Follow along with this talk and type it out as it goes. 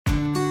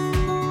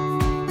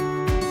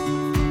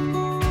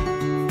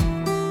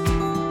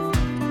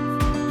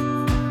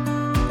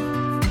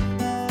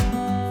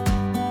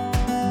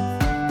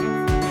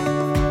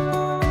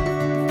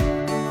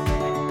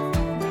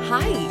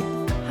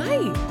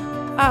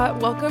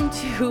Welcome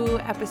to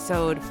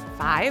episode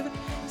 5.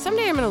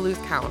 Someday I'm going to lose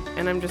count,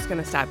 and I'm just going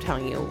to stop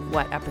telling you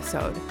what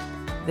episode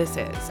this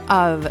is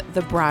of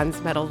The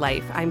Bronze Medal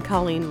Life. I'm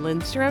Colleen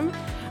Lindstrom.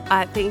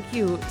 Thank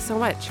you so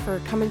much for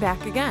coming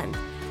back again.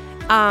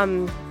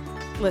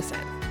 Listen,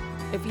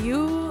 if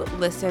you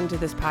listen to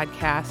this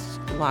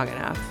podcast long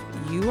enough,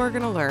 you are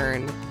going to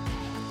learn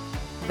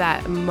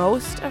that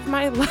most of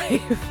my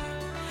life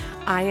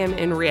I am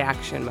in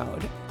reaction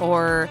mode,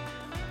 or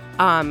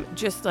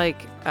just like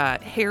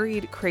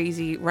harried,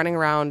 crazy, running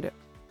around.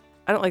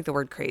 I don't like the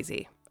word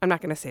crazy. I'm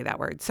not going to say that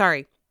word.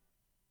 Sorry.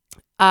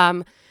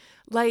 My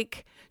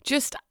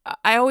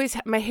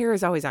hair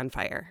is always on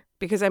fire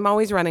because I'm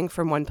always running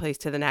from one place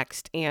to the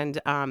next. And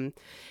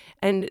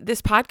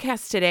this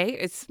podcast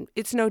today,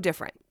 it's no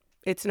different.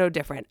 It's no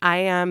different.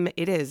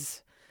 It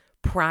is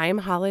prime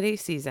holiday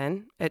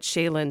season at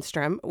Shea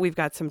Lindstrom. We've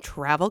got some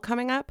travel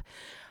coming up.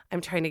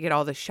 I'm trying to get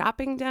all the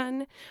shopping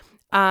done.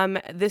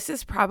 This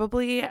is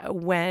probably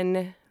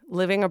when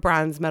living a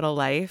bronze medal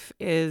life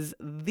is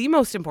the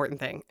most important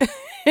thing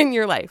in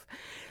your life,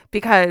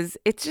 because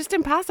it's just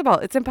impossible.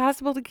 It's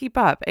impossible to keep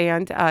up,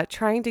 and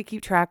trying to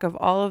keep track of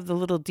all of the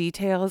little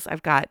details.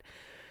 I've got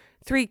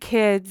 3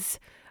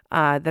 kids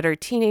that are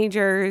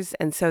teenagers,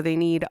 and so they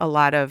need a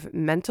lot of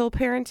mental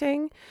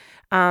parenting.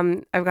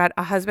 I've got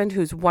a husband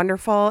who's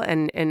wonderful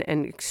and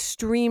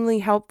extremely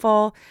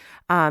helpful.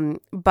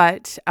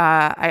 But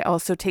I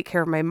also take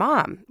care of my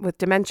mom with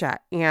dementia,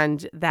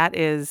 and that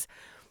is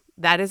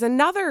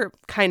another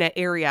kind of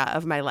area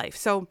of my life.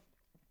 So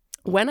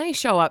when I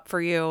show up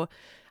for you,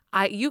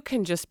 you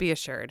can just be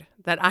assured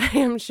that I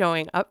am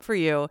showing up for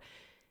you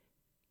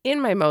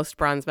in my most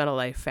bronze medal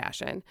life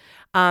fashion.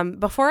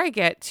 Before I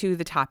get to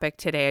the topic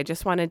today, I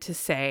just wanted to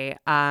say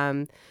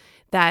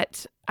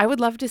that I would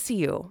love to see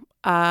you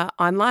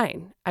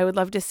online. I would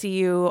love to see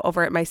you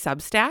over at my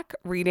Substack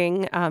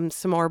reading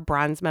some more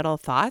bronze medal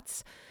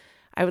thoughts.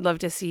 I would love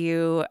to see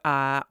you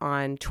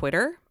on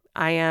Twitter.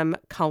 I am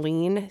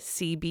Colleen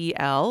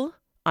CBL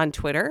on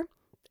Twitter.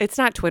 It's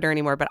not Twitter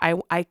anymore, but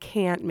I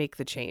can't make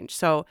the change.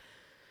 So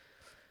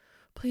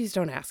please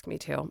don't ask me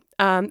to.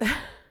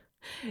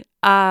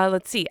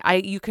 Let's see.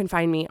 You can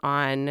find me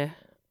on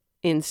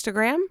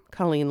Instagram,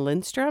 Colleen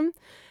Lindstrom.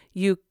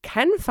 You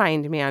can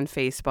find me on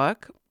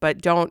Facebook,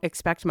 but don't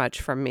expect much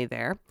from me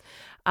there.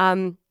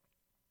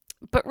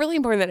 But really,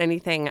 more than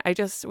anything, I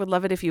just would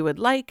love it if you would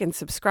like and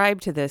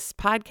subscribe to this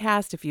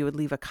podcast, if you would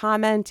leave a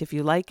comment, if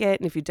you like it.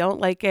 And if you don't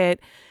like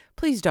it,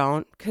 please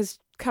don't, because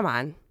come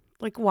on,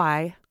 like,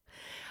 why?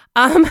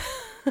 But,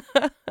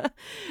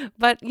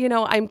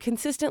 I'm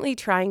consistently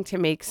trying to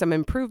make some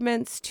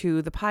improvements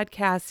to the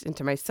podcast and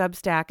to my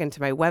Substack and to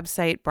my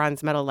website,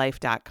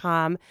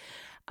 bronzemedallife.com.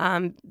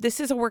 This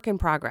is a work in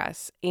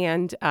progress,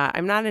 and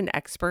I'm not an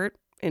expert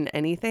in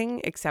anything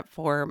except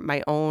for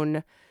my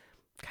own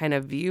kind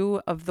of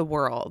view of the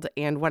world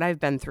and what I've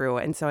been through.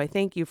 And so I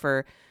thank you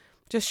for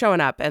just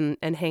showing up and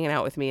hanging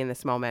out with me in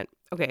this moment.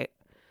 Okay.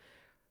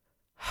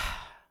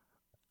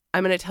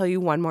 I'm going to tell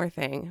you one more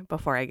thing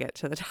before I get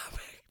to the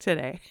topic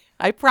today.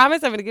 I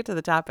promise I'm going to get to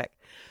the topic.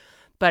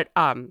 But,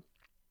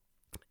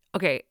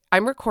 okay,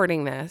 I'm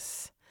recording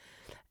this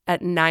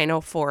at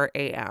 9:04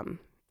 a.m.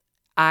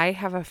 I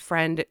have a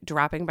friend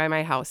dropping by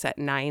my house at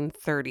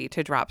 9:30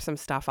 to drop some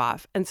stuff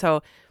off. And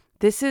so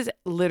this is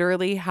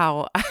literally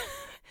how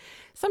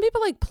some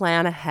people like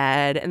plan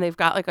ahead, and they've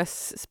got like a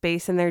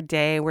space in their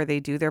day where they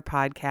do their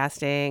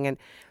podcasting, and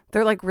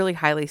they're like really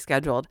highly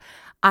scheduled.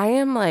 I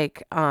am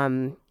like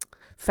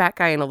fat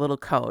guy in a little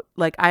coat.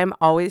 Like, I'm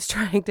always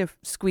trying to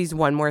squeeze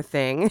one more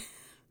thing.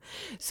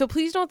 So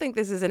please don't think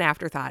this is an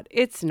afterthought.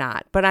 It's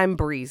not, but I'm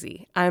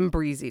breezy. I'm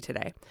breezy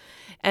today.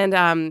 And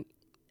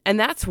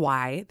that's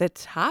why the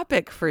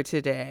topic for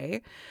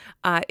today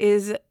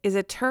is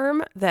a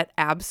term that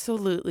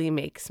absolutely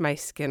makes my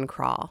skin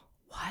crawl.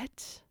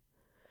 What?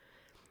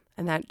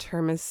 And that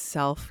term is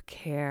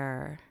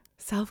self-care.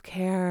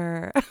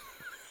 Self-care.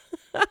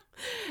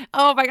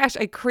 Oh my gosh,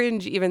 I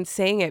cringe even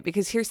saying it,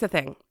 because here's the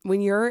thing.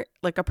 When you're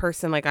like a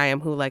person like I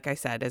am, who, like I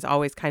said, is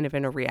always kind of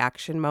in a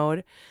reaction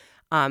mode,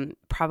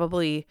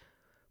 probably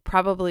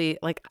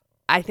like,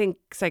 I think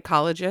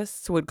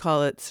psychologists would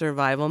call it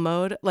survival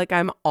mode. Like,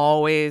 I'm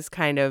always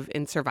kind of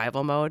in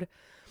survival mode,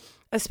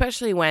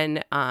 especially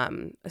when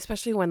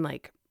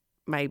like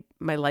my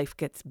life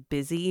gets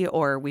busy,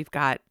 or we've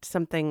got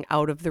something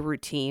out of the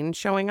routine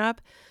showing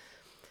up.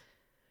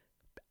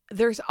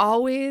 There's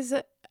always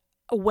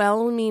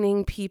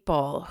well-meaning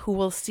people who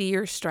will see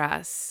your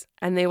stress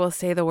and they will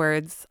say the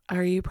words,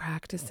 "Are you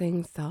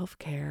practicing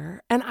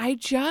self-care?" And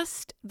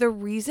the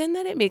reason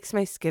that it makes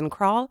my skin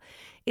crawl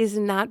is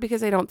not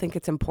because I don't think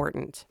it's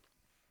important,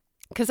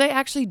 because I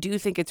actually do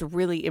think it's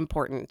really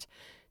important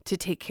to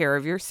take care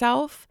of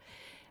yourself.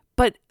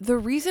 But the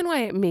reason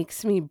why it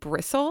makes me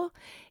bristle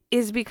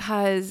is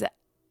because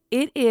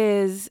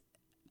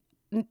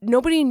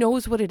nobody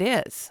knows what it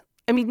is.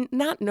 I mean,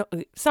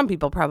 some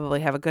people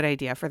probably have a good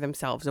idea for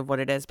themselves of what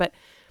it is, but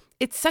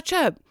it's such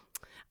a,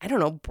 I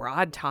don't know,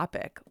 broad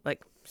topic,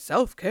 like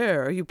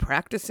self-care. Are you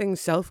practicing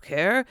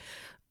self-care?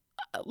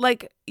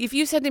 like if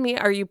you said to me,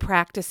 are you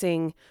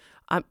practicing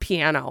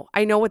piano?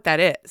 I know what that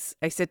is.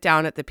 I sit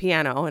down at the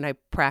piano and I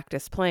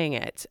practice playing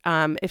it.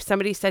 If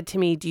somebody said to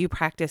me, do you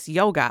practice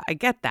yoga? I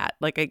get that.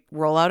 Like I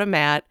roll out a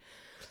mat,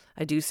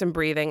 I do some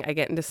breathing, I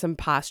get into some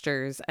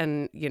postures,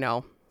 and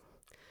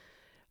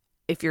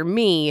if you're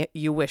me,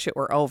 you wish it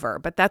were over.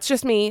 But that's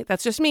just me.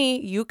 That's just me.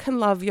 You can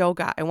love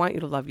yoga. I want you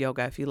to love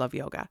yoga if you love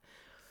yoga.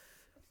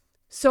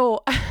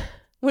 So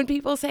when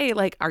people say,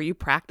 like, are you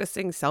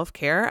practicing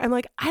self-care? I'm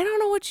like, I don't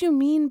know what you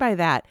mean by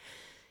that.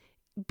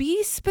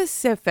 Be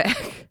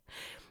specific.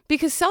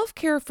 Because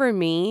self-care for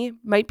me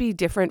might be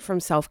different from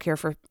self-care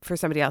for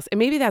somebody else. And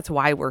maybe that's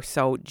why we're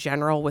so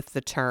general with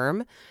the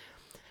term.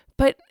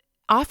 But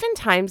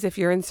oftentimes, if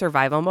you're in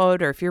survival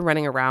mode or if you're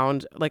running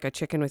around like a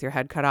chicken with your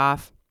head cut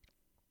off,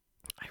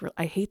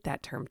 I hate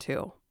that term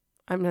too.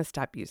 I'm going to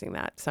stop using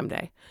that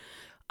someday.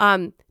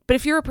 But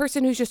if you're a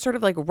person who's just sort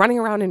of like running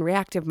around in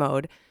reactive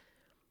mode,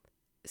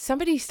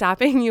 somebody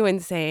stopping you and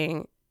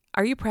saying,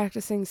 are you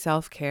practicing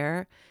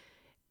self-care?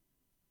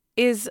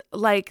 Is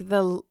like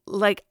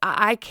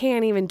I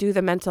can't even do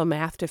the mental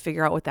math to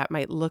figure out what that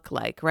might look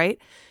like, right?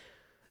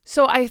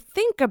 So I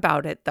think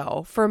about it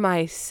though, for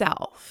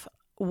myself.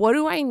 What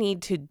do I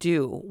need to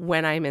do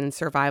when I'm in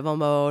survival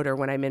mode or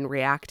when I'm in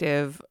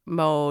reactive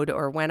mode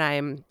or when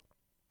I'm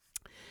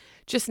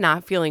just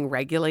not feeling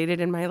regulated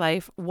in my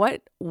life?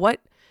 What,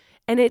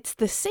 and it's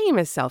the same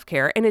as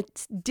self-care and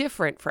it's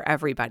different for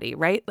everybody,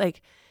 right?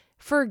 Like,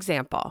 for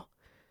example,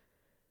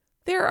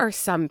 there are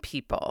some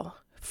people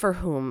for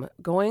whom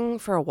going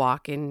for a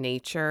walk in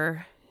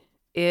nature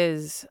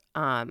is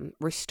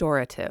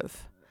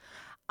restorative.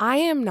 I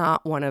am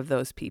not one of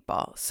those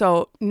people.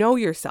 So know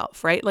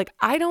yourself, right? Like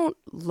I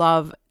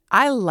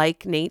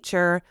like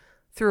nature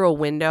through a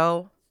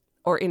window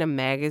or in a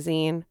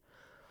magazine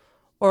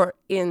or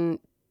in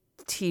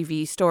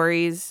TV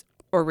stories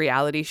or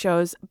reality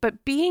shows,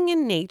 but being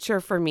in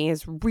nature for me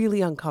is really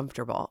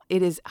uncomfortable.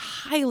 It is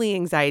highly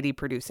anxiety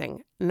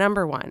producing.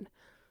 Number one,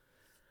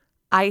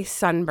 I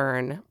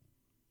sunburn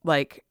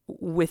like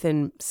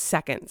within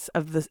seconds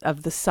of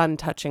the sun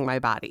touching my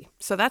body.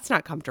 So that's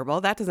not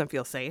comfortable. That doesn't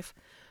feel safe.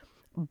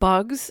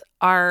 Bugs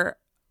are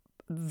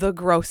the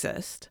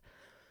grossest.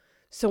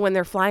 So when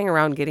they're flying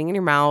around, getting in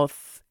your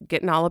mouth,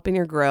 getting all up in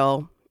your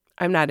grill,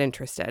 I'm not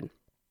interested.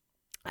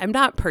 I'm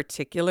not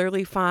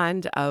particularly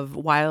fond of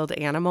wild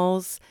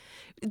animals.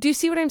 Do you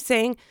see what I'm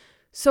saying?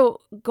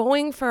 So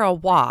going for a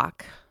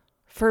walk,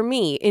 for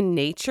me, in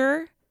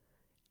nature,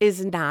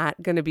 is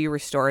not going to be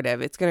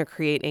restorative. It's going to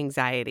create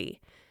anxiety.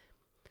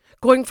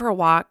 Going for a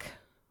walk,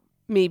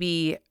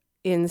 maybe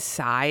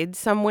inside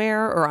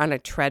somewhere or on a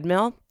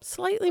treadmill,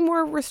 slightly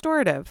more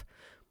restorative.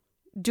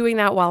 Doing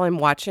that while I'm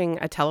watching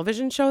a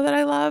television show that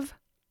I love,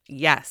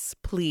 yes,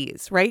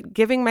 please, right?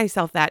 Giving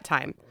myself that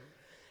time.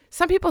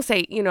 Some people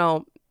say,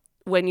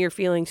 when you're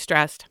feeling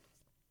stressed,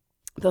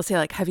 they'll say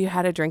like, have you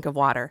had a drink of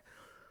water?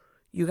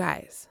 You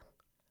guys,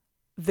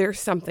 there's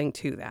something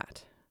to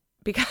that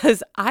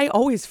because I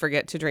always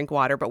forget to drink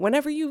water, but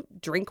whenever you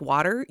drink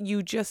water,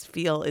 you just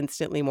feel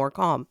instantly more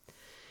calm.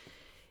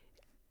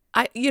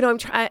 I'm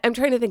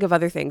trying to think of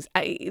other things.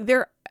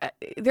 There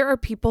are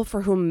people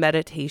for whom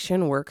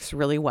meditation works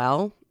really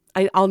well.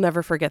 I'll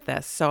never forget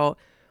this. So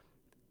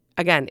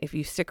again, if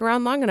you stick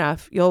around long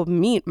enough, you'll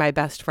meet my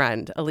best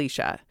friend,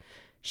 Alicia.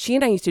 She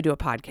and I used to do a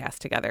podcast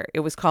together.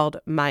 It was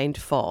called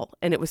Mindful.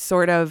 And it was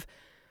sort of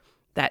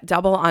that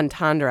double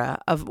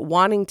entendre of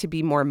wanting to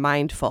be more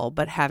mindful,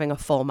 but having a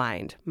full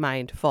mind,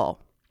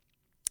 mindful.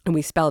 And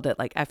we spelled it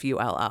like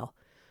Full.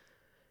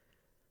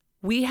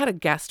 We had a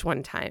guest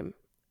one time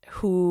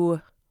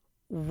who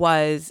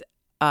was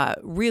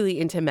really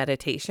into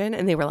meditation.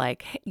 And they were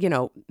like, hey,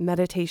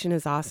 meditation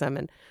is awesome.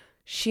 And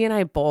she and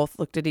I both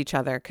looked at each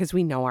other because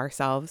we know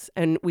ourselves.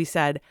 And we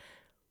said,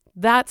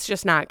 that's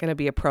just not going to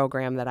be a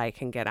program that I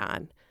can get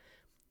on.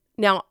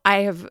 Now,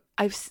 I've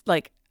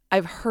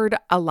heard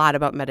a lot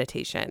about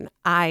meditation.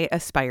 I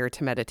aspire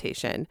to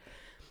meditation.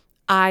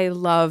 I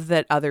love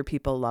that other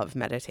people love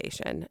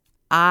meditation.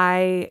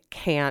 I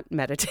can't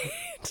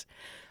meditate.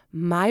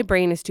 My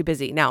brain is too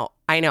busy. Now,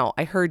 I know,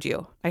 I heard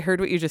you. I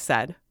heard what you just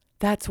said.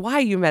 That's why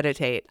you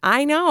meditate.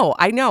 I know.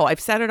 I've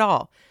said it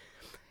all.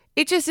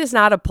 It just is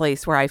not a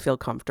place where I feel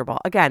comfortable.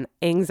 Again,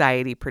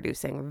 anxiety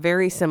producing,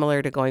 very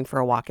similar to going for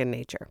a walk in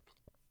nature.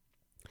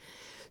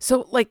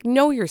 So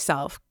know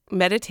yourself.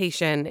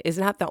 Meditation is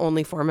not the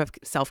only form of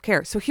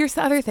self-care. So here's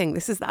the other thing.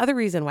 This is the other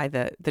reason why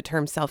the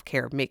term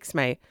self-care makes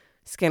my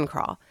skin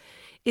crawl,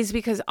 is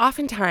because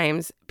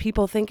oftentimes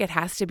people think it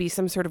has to be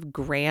some sort of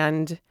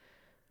grand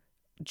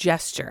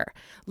gesture.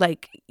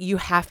 Like you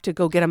have to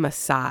go get a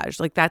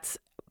massage. Like that's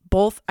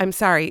both, I'm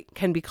sorry,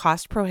 can be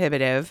cost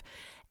prohibitive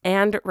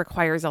and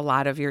requires a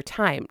lot of your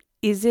time.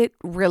 Is it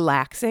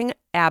relaxing?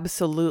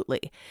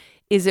 Absolutely.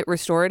 Is it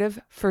restorative?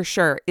 For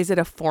sure. Is it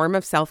a form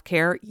of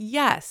self-care?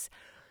 Yes.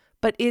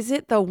 But is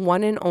it the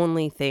one and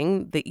only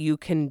thing that you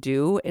can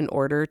do in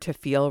order to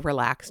feel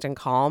relaxed and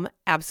calm?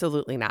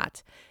 Absolutely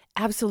not.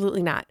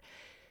 Absolutely not.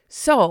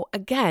 So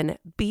again,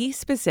 be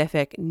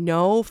specific.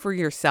 Know for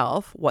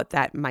yourself what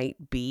that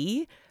might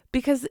be.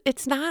 because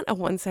it's not a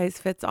one size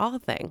fits all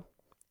thing.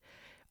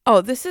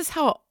 Oh, this is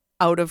how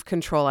out of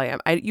control I am.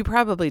 You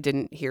probably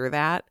didn't hear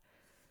that,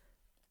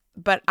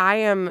 but I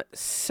am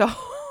so,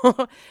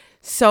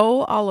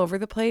 so all over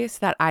the place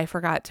that I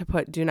forgot to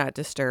put do not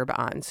disturb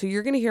on. So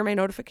you're going to hear my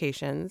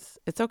notifications.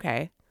 It's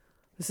okay.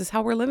 This is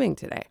how we're living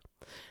today.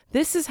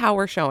 This is how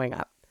we're showing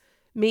up.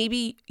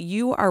 Maybe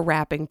you are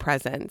wrapping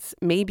presents.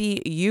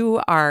 Maybe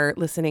you are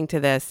listening to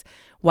this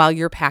while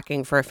you're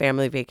packing for a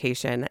family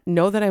vacation.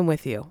 Know that I'm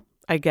with you.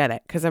 I get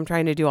it, because I'm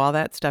trying to do all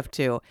that stuff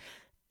too.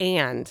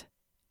 And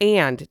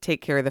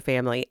take care of the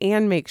family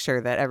and make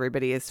sure that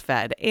everybody is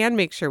fed and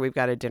make sure we've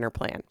got a dinner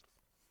plan.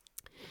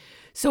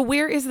 So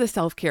where is the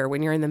self-care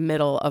when you're in the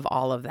middle of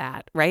all of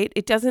that, right?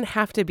 It doesn't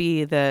have to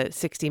be the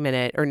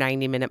 60-minute or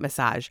 90-minute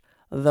massage,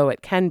 though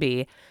it can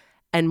be,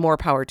 and more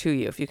power to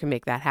you if you can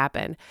make that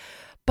happen.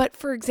 But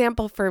for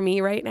example, for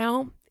me right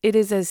now, it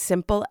is as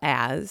simple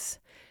as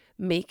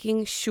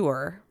making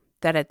sure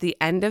that at the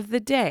end of the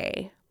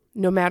day,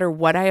 no matter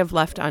what I have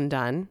left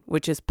undone,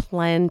 which is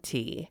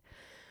plenty,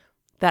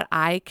 that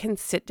I can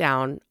sit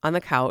down on the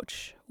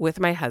couch with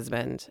my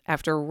husband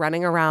after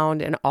running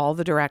around in all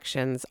the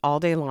directions all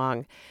day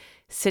long,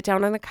 sit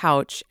down on the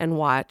couch and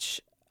watch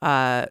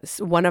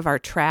one of our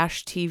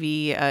trash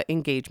TV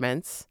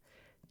engagements.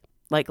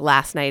 Like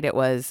last night it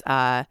was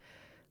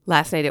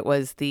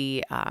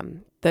the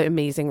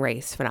Amazing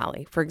Race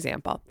finale, for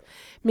example.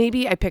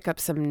 Maybe I pick up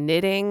some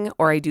knitting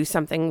or I do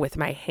something with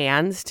my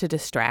hands to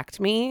distract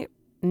me,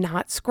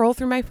 not scroll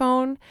through my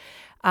phone.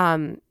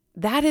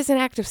 That is an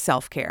act of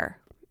self-care.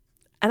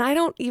 And I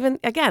don't even,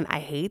 again, I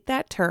hate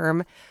that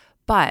term,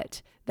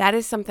 but that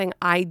is something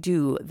I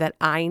do that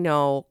I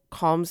know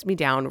calms me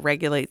down,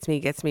 regulates me,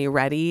 gets me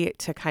ready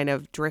to kind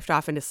of drift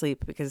off into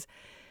sleep, because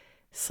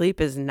sleep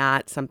is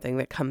not something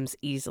that comes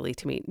easily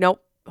to me.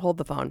 Nope, hold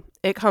the phone.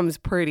 It comes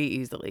pretty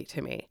easily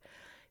to me.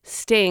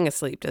 Staying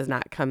asleep does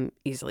not come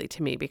easily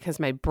to me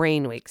because my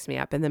brain wakes me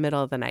up in the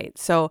middle of the night.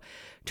 So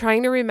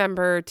trying to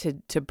remember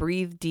to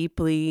breathe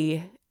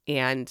deeply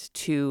and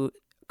to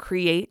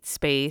create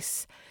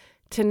space,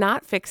 to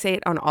not fixate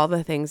on all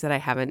the things that I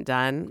haven't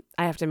done.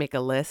 I have to make a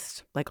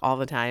list like all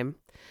the time.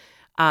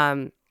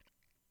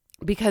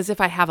 Because if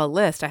I have a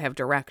list, I have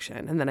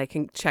direction and then I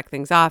can check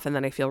things off and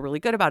then I feel really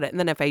good about it. And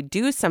then if I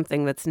do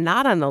something that's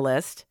not on the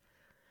list,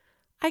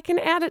 I can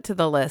add it to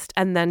the list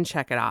and then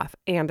check it off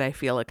and I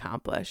feel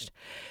accomplished.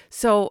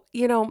 So,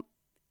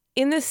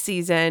 in this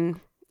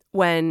season,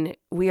 when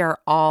we are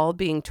all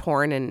being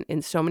torn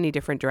in so many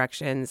different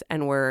directions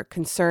and we're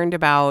concerned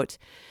about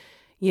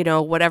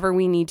whatever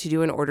we need to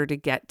do in order to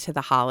get to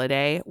the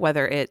holiday,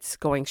 whether it's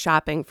going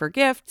shopping for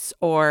gifts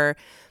or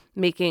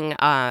making,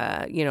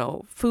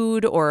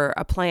 food or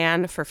a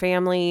plan for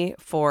family,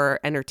 for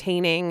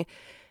entertaining,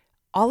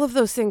 all of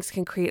those things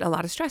can create a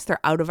lot of stress. They're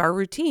out of our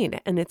routine.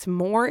 And it's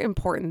more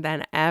important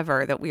than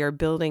ever that we are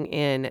building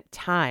in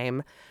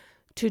time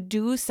to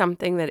do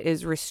something that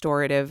is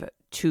restorative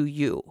to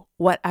you,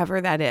 whatever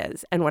that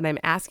is. And what I'm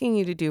asking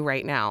you to do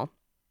right now,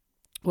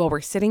 while we're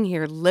sitting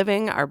here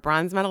living our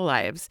bronze medal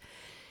lives,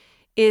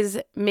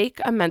 is make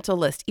a mental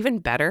list. Even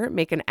better,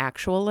 make an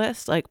actual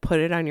list, like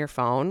put it on your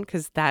phone,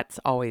 because that's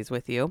always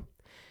with you.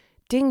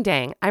 Ding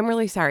dang, I'm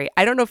really sorry.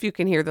 I don't know if you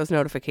can hear those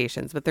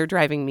notifications, but they're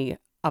driving me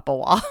up a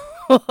wall.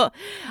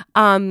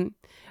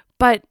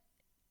 But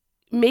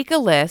make a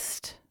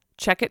list,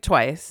 check it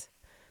twice,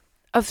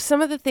 of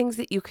some of the things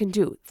that you can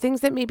do,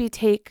 things that maybe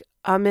take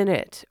a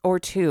minute or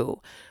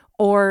two,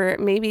 or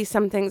maybe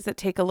some things that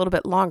take a little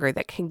bit longer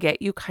that can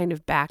get you kind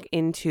of back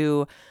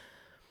into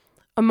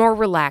a more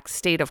relaxed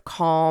state of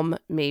calm,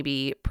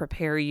 maybe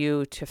prepare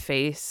you to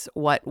face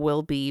what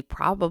will be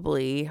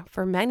probably,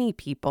 for many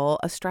people,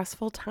 a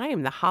stressful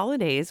time. The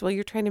holidays, while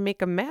you're trying to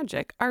make a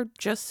magic, are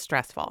just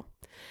stressful.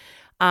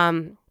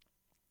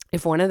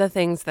 If one of the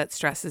things that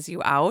stresses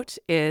you out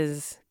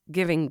is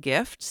giving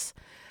gifts,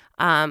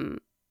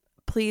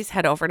 please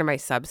head over to my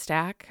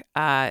Substack,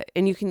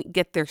 and you can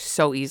get there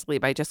so easily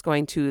by just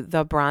going to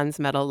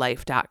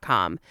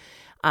thebronzemedallife.com,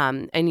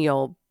 and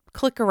you'll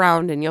click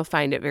around and you'll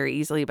find it very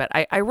easily. But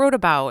I wrote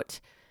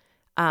about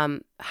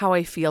how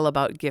I feel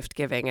about gift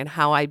giving and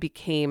how I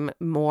became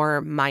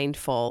more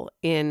mindful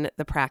in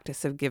the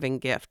practice of giving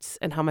gifts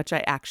and how much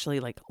I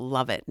actually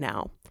love it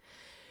now.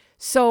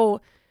 So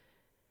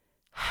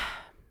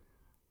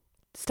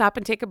stop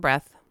and take a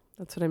breath.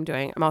 That's what I'm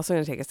doing. I'm also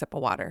going to take a sip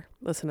of water.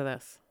 Listen to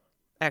this.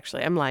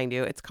 Actually, I'm lying to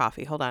you. It's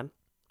coffee. Hold on.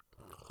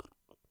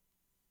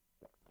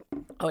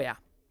 Oh yeah,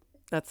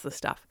 that's the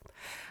stuff.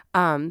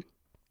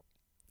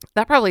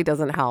 That probably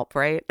doesn't help,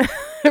 right?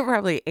 It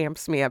probably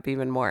amps me up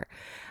even more.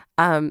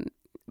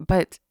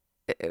 But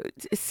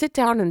sit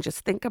down and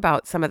just think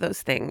about some of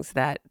those things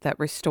that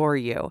restore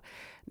you.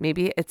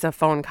 Maybe it's a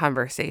phone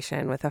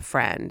conversation with a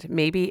friend.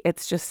 Maybe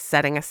it's just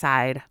setting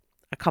aside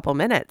a couple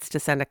minutes to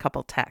send a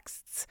couple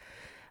texts.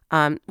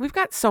 We've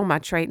got so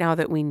much right now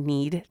that we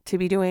need to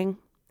be doing.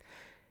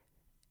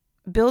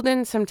 Build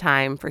in some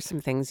time for some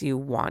things you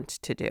want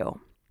to do.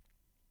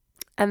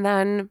 And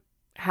then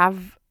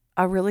have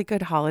a really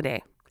good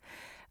holiday.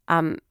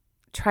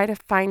 try to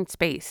find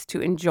space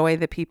to enjoy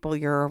the people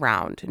you're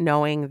around,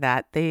 knowing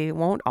that they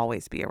won't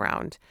always be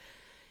around.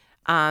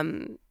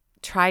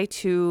 Try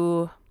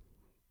to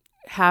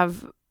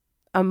have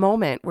a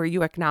moment where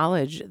you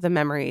acknowledge the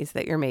memories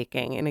that you're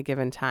making in a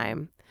given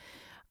time.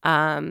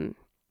 And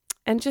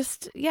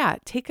just,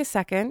 take a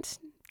second,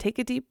 take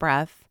a deep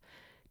breath,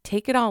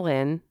 take it all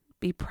in,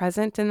 be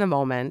present in the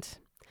moment,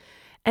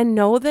 and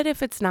know that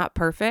if it's not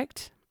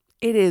perfect,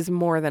 it is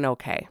more than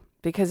okay.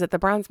 Because at the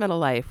Bronze Medal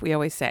Life, we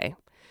always say,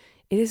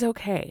 it is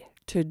okay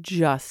to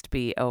just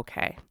be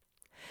okay.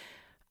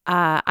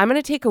 I'm going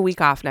to take a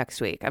week off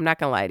next week. I'm not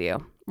going to lie to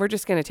you. We're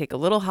just going to take a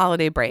little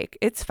holiday break.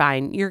 It's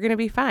fine. You're going to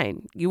be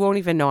fine. You won't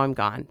even know I'm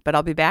gone. But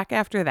I'll be back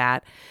after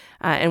that.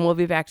 And we'll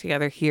be back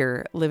together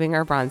here, living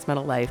our Bronze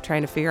Medal life,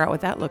 trying to figure out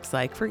what that looks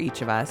like for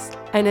each of us.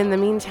 And in the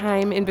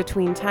meantime, in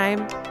between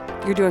time,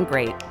 you're doing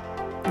great.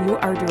 You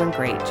are doing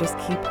great. Just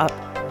keep up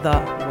the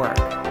work.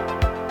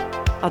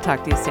 I'll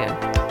talk to you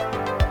soon.